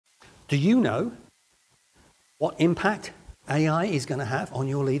Do you know what impact AI is going to have on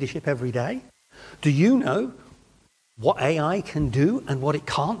your leadership every day? Do you know what AI can do and what it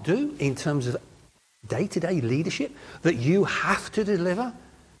can't do in terms of day-to-day leadership that you have to deliver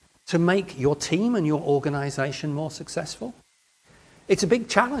to make your team and your organization more successful? It's a big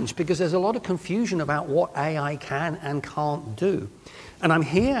challenge because there's a lot of confusion about what AI can and can't do. And I'm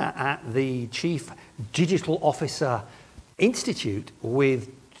here at the Chief Digital Officer Institute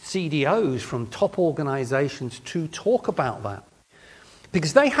with CDOs from top organizations to talk about that,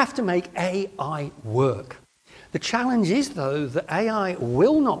 because they have to make AI work. The challenge is, though, that AI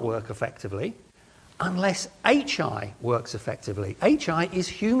will not work effectively unless HI works effectively. HI is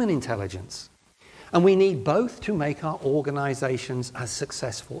human intelligence, and we need both to make our organizations as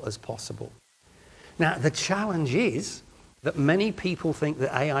successful as possible. Now, the challenge is that many people think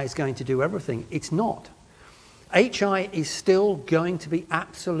that AI is going to do everything. It's not. HI is still going to be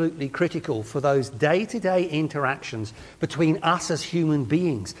absolutely critical for those day-to-day interactions between us as human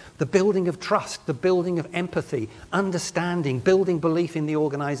beings, the building of trust, the building of empathy, understanding, building belief in the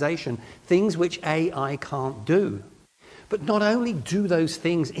organization, things which AI can't do. But not only do those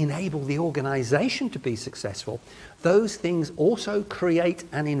things enable the organization to be successful, those things also create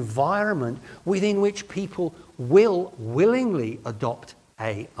an environment within which people will willingly adopt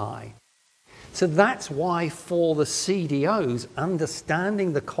AI. So that's why for the CDOs,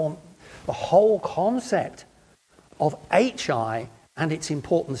 understanding the whole concept of HI and its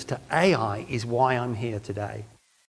importance to AI is why I'm here today.